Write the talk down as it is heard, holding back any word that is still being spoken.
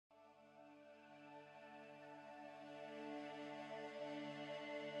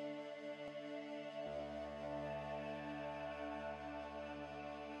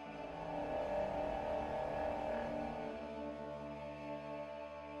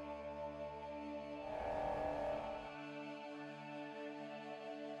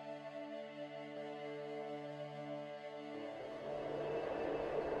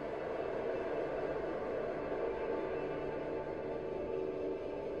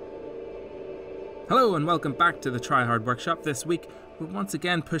Hello and welcome back to the Try Hard Workshop. This week we're once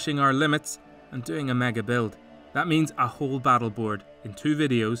again pushing our limits and doing a mega build. That means a whole battle board in 2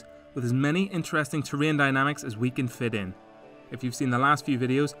 videos with as many interesting terrain dynamics as we can fit in. If you've seen the last few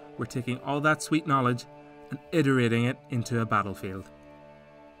videos, we're taking all that sweet knowledge and iterating it into a battlefield.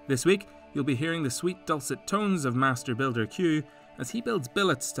 This week you'll be hearing the sweet dulcet tones of Master Builder Q as he builds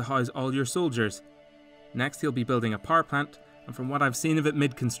billets to house all your soldiers. Next he'll be building a power plant, and from what I've seen of it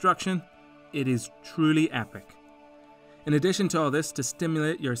mid-construction, it is truly epic. In addition to all this, to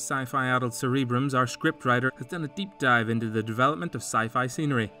stimulate your sci-fi adult cerebrums, our scriptwriter has done a deep dive into the development of sci-fi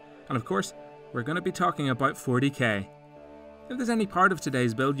scenery. And of course, we're going to be talking about 40k. If there's any part of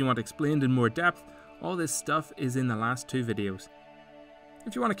today's build you want explained in more depth, all this stuff is in the last 2 videos.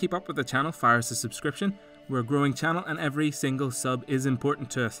 If you want to keep up with the channel, fire us a subscription. We're a growing channel and every single sub is important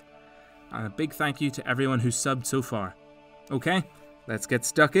to us. And a big thank you to everyone who's subbed so far. Okay, let's get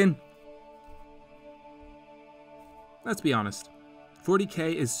stuck in. Let's be honest,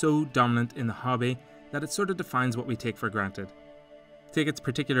 40k is so dominant in the hobby that it sort of defines what we take for granted. Take its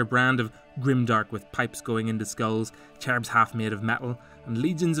particular brand of grimdark with pipes going into skulls, cherubs half made of metal, and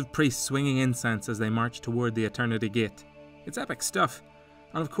legions of priests swinging incense as they march toward the Eternity Gate. It's epic stuff,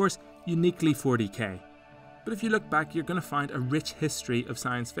 and of course, uniquely 40k. But if you look back, you're going to find a rich history of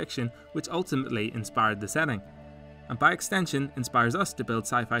science fiction which ultimately inspired the setting, and by extension inspires us to build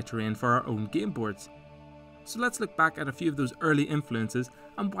sci-fi terrain for our own game boards. So let's look back at a few of those early influences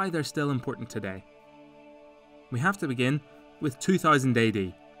and why they're still important today. We have to begin with 2000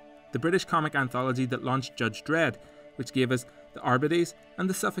 AD, the British comic anthology that launched Judge Dredd, which gave us the Arbites and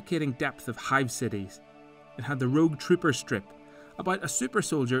the suffocating depth of hive cities. It had the Rogue Trooper strip, about a super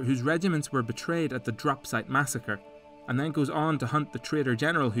soldier whose regiments were betrayed at the Drop Site Massacre, and then goes on to hunt the traitor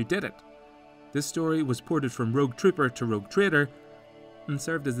general who did it. This story was ported from Rogue Trooper to Rogue Trader, and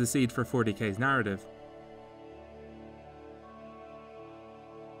served as the seed for 40k's narrative.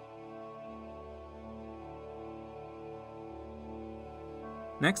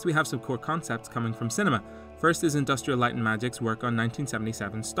 Next we have some core concepts coming from cinema. First is Industrial Light & Magic's work on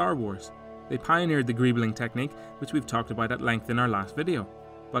 1977's Star Wars. They pioneered the greebling technique, which we've talked about at length in our last video.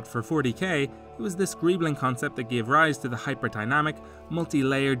 But for 40k, it was this greebling concept that gave rise to the hyper-dynamic,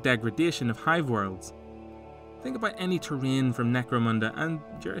 multi-layered degradation of hive worlds. Think about any terrain from Necromunda and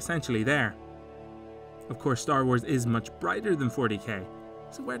you're essentially there. Of course, Star Wars is much brighter than 40k,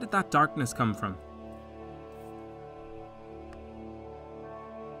 so where did that darkness come from?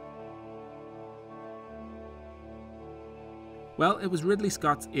 Well, it was Ridley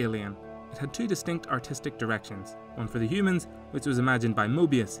Scott's Alien. It had 2 distinct artistic directions, one for the humans, which was imagined by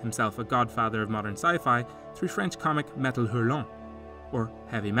Moebius, himself a godfather of modern sci-fi, through French comic Metal Hurlant, or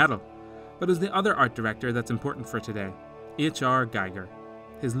heavy metal, but it was the other art director that's important for today, H.R. Giger.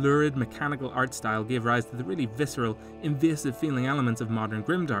 His lurid mechanical art style gave rise to the really visceral, invasive feeling elements of modern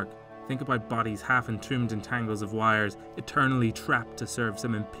grimdark. Think about bodies half entombed in tangles of wires, eternally trapped to serve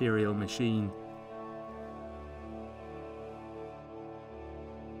some imperial machine.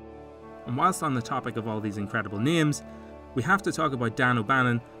 And whilst on the topic of all these incredible names, we have to talk about Dan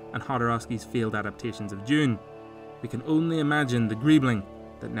O'Bannon and Jodorowsky's failed adaptations of Dune. We can only imagine the greebling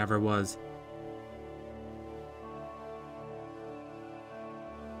that never was.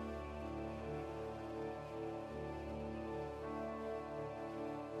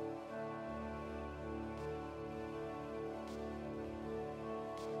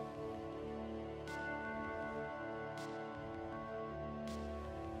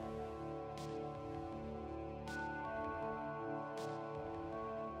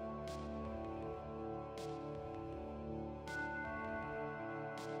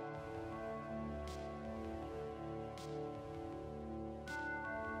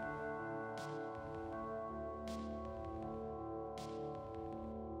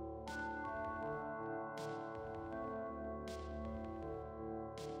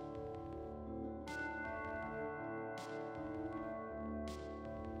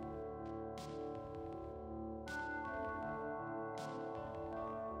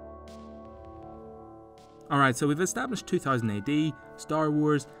 Alright, so we've established 2000 AD, Star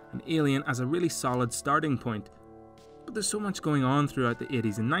Wars, and Alien as a really solid starting point. But there's so much going on throughout the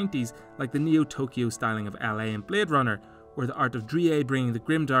 80s and 90s, like the Neo-Tokyo styling of LA and Blade Runner, or the art of Drie bringing the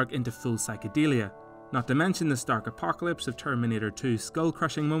grimdark into full psychedelia, not to mention the stark apocalypse of Terminator 2's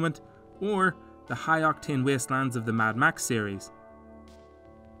skull-crushing moment, or the high-octane wastelands of the Mad Max series.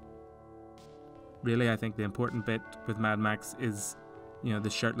 Really, I think the important bit with Mad Max is, the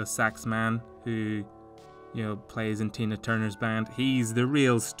shirtless sax man who plays in Tina Turner's band. He's the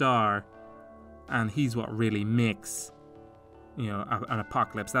real star, and he's what really makes an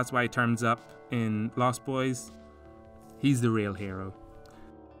apocalypse. That's why he turns up in Lost Boys. He's the real hero.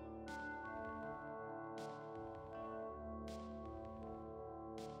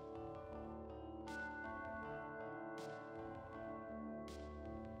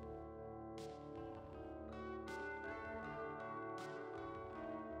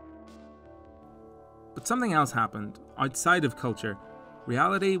 But something else happened. Outside of culture,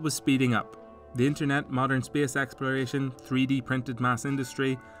 reality was speeding up. The internet, modern space exploration, 3D printed mass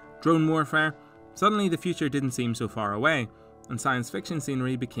industry, drone warfare. Suddenly the future didn't seem so far away, and science fiction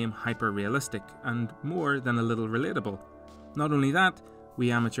scenery became hyper-realistic and more than a little relatable. Not only that,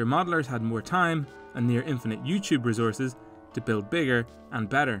 we amateur modelers had more time and near infinite YouTube resources to build bigger and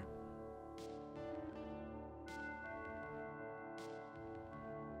better.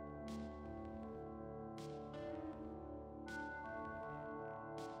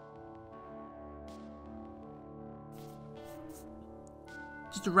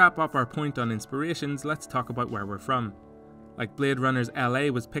 Just to wrap up our point on inspirations, let's talk about where we're from. Like Blade Runner's LA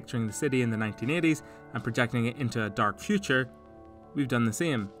was picturing the city in the 1980s and projecting it into a dark future, we've done the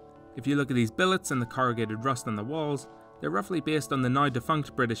same. If you look at these billets and the corrugated rust on the walls, they're roughly based on the now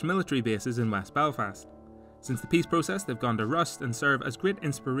defunct British military bases in West Belfast. Since the peace process, they've gone to rust and serve as great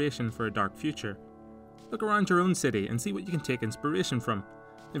inspiration for a dark future. Look around your own city and see what you can take inspiration from.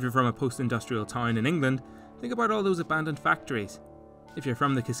 If you're from a post-industrial town in England, think about all those abandoned factories. If you're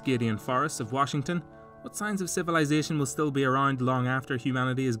from the Cascadian forests of Washington, what signs of civilization will still be around long after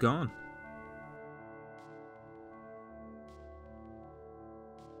humanity is gone?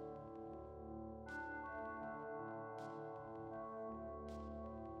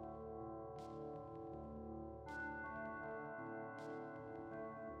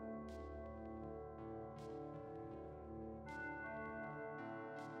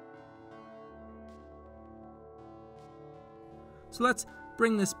 So let's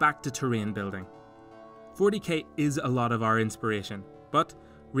bring this back to terrain building. 40k is a lot of our inspiration, but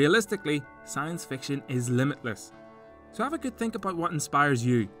realistically, science fiction is limitless. So have a good think about what inspires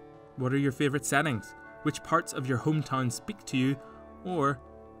you. What are your favourite settings? Which parts of your hometown speak to you or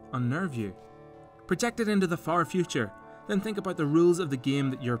unnerve you? Project it into the far future, then think about the rules of the game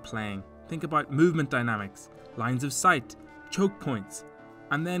that you're playing. Think about movement dynamics, lines of sight, choke points,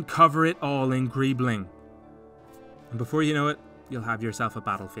 and then cover it all in greebling. And before you know it, you'll have yourself a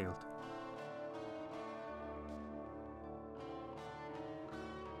battlefield.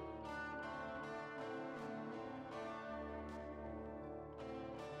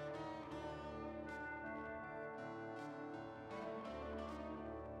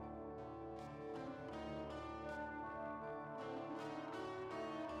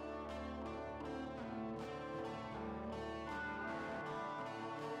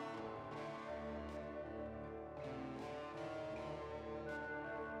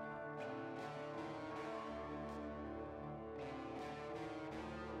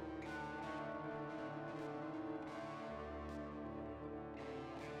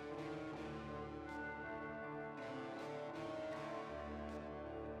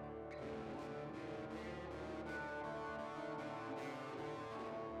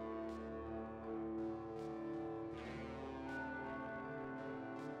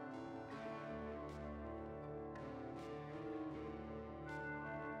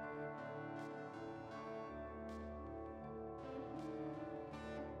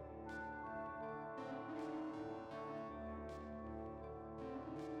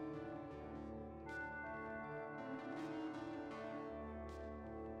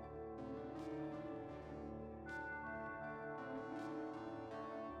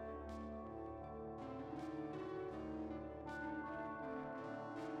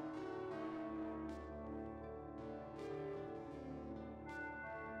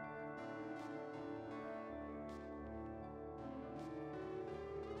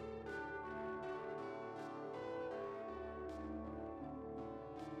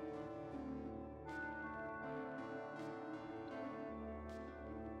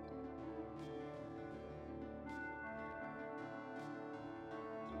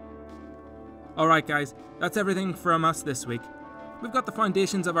 Alright guys, that's everything from us this week. We've got the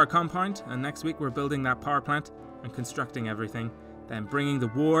foundations of our compound, and next week we're building that power plant and constructing everything, then bringing the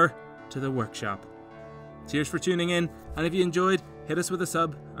war to the workshop. Cheers for tuning in, and if you enjoyed, hit us with a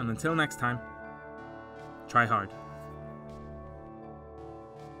sub, and until next time, try hard.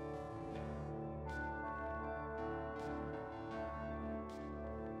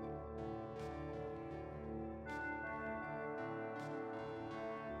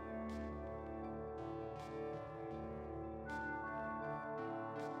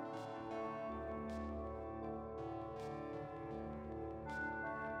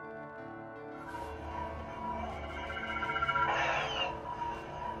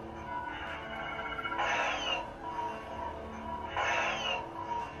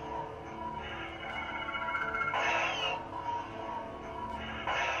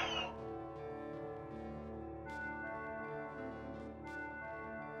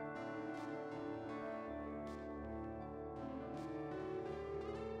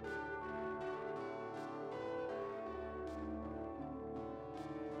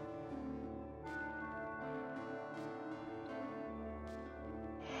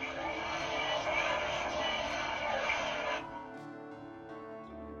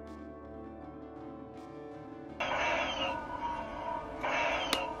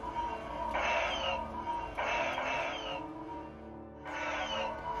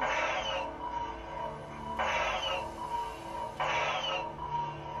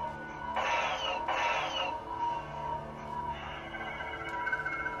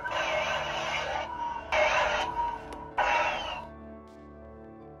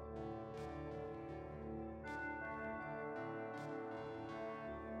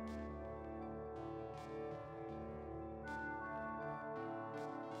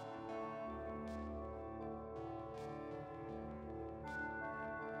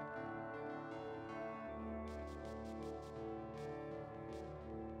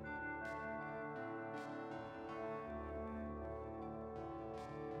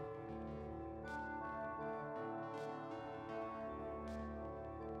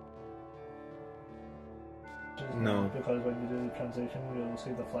 No. Because when you do the transition, you'll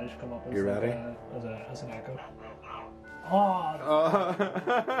see the flash come up as, You ready? As an echo.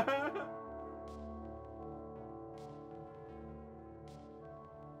 Oh!